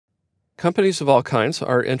Companies of all kinds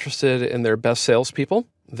are interested in their best salespeople,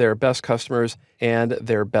 their best customers, and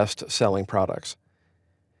their best selling products.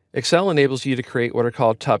 Excel enables you to create what are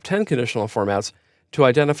called top 10 conditional formats to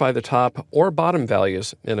identify the top or bottom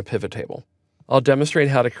values in a pivot table. I'll demonstrate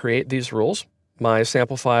how to create these rules. My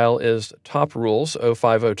sample file is Top Rules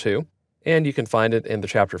 0502, and you can find it in the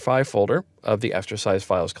Chapter 5 folder of the Exercise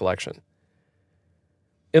Files collection.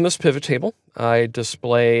 In this pivot table, I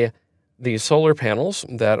display the solar panels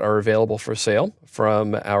that are available for sale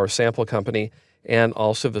from our sample company and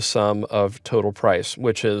also the sum of total price,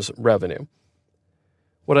 which is revenue.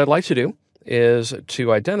 What I'd like to do is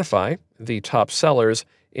to identify the top sellers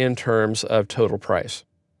in terms of total price.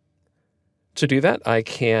 To do that, I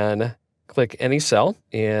can click any cell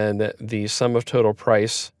in the sum of total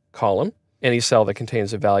price column, any cell that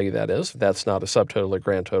contains a value that is, that's not a subtotal or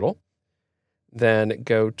grand total. Then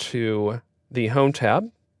go to the Home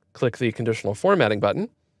tab, click the Conditional Formatting button,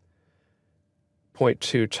 point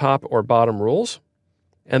to Top or Bottom Rules,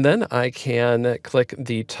 and then I can click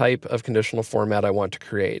the type of conditional format I want to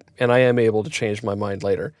create. And I am able to change my mind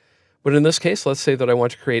later. But in this case, let's say that I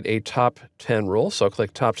want to create a top 10 rule. So I'll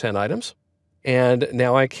click Top 10 Items. And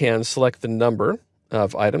now I can select the number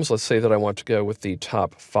of items. Let's say that I want to go with the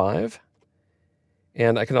top 5.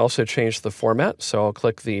 And I can also change the format. So I'll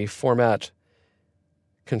click the Format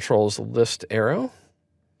Controls List arrow.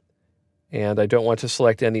 And I don't want to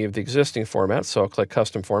select any of the existing formats, so I'll click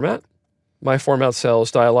Custom Format. My Format Cells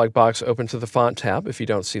dialog box opens to the Font tab. If you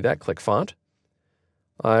don't see that, click Font.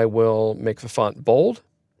 I will make the font bold,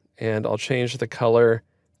 and I'll change the color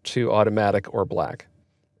to automatic or black.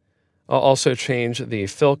 I'll also change the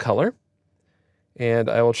fill color, and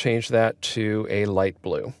I will change that to a light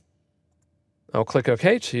blue. I'll click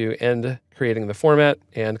OK to end creating the format,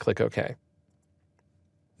 and click OK.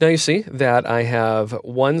 Now you see that I have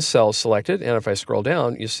one cell selected, and if I scroll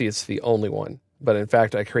down, you see it's the only one. But in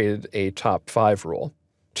fact, I created a top 5 rule.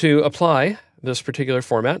 To apply this particular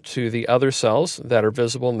format to the other cells that are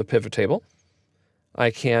visible in the pivot table, I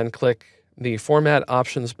can click the Format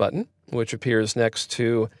Options button, which appears next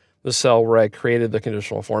to the cell where I created the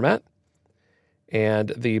conditional format.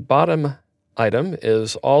 And the bottom item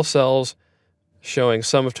is all cells showing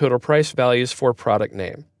sum of total price values for product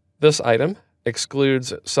name. This item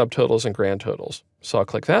excludes subtotals and grand totals. So I'll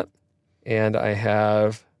click that, and I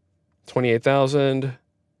have 28,000,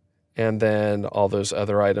 and then all those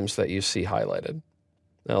other items that you see highlighted.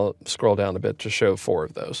 Now I'll scroll down a bit to show 4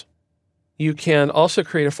 of those. You can also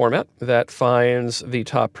create a format that finds the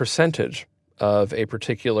top percentage of a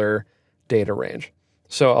particular data range.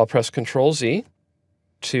 So I'll press Ctrl-Z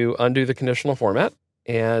to undo the conditional format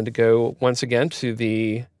and go once again to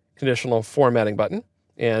the conditional formatting button,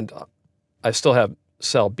 and I still have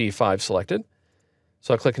cell B5 selected.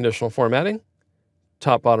 So I'll click Conditional Formatting,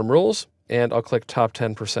 Top Bottom Rules, and I'll click Top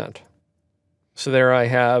 10%. So there I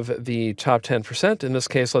have the top 10%. In this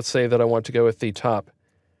case, let's say that I want to go with the top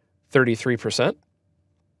 33%.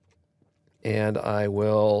 And I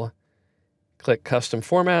will click Custom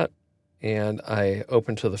Format, and I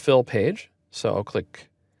open to the Fill page. So I'll click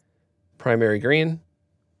Primary Green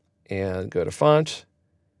and go to Font,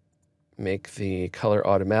 make the color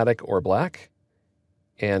automatic or black,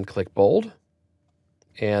 and click Bold,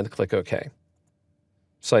 and click OK.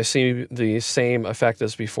 So I see the same effect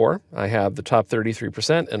as before. I have the top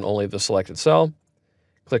 33% and only the selected cell.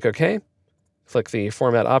 Click OK, click the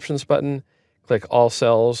Format Options button, click all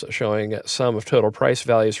cells showing sum of total price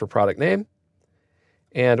values for product name,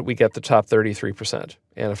 and we get the top 33%.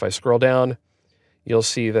 And if I scroll down, you'll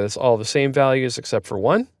see that it's all the same values except for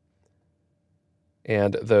one,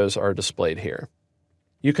 and those are displayed here.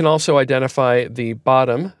 You can also identify the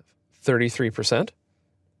bottom 33%.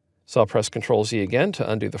 So I'll press Ctrl-Z again to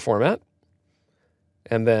undo the format.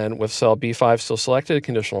 And then with cell B5 still selected,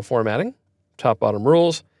 conditional formatting, top bottom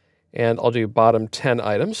rules, and I'll do bottom 10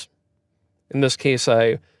 items. In this case,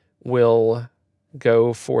 I will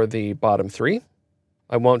go for the bottom 3.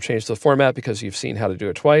 I won't change the format because you've seen how to do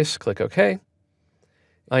it twice. Click OK.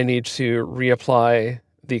 I need to reapply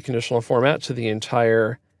the conditional format to the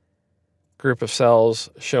entire group of cells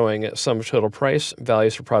showing sum of total price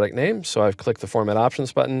values for product name. So I've clicked the Format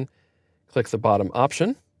Options button, click the bottom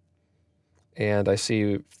option, and I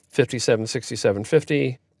see 57, 67,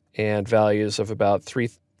 50, and values of about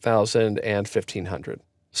 3,000 and 1,500.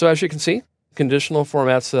 So as you can see, conditional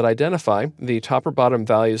formats that identify the top or bottom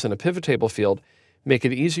values in a pivot table field make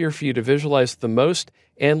it easier for you to visualize the most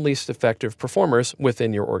and least effective performers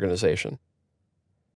within your organization.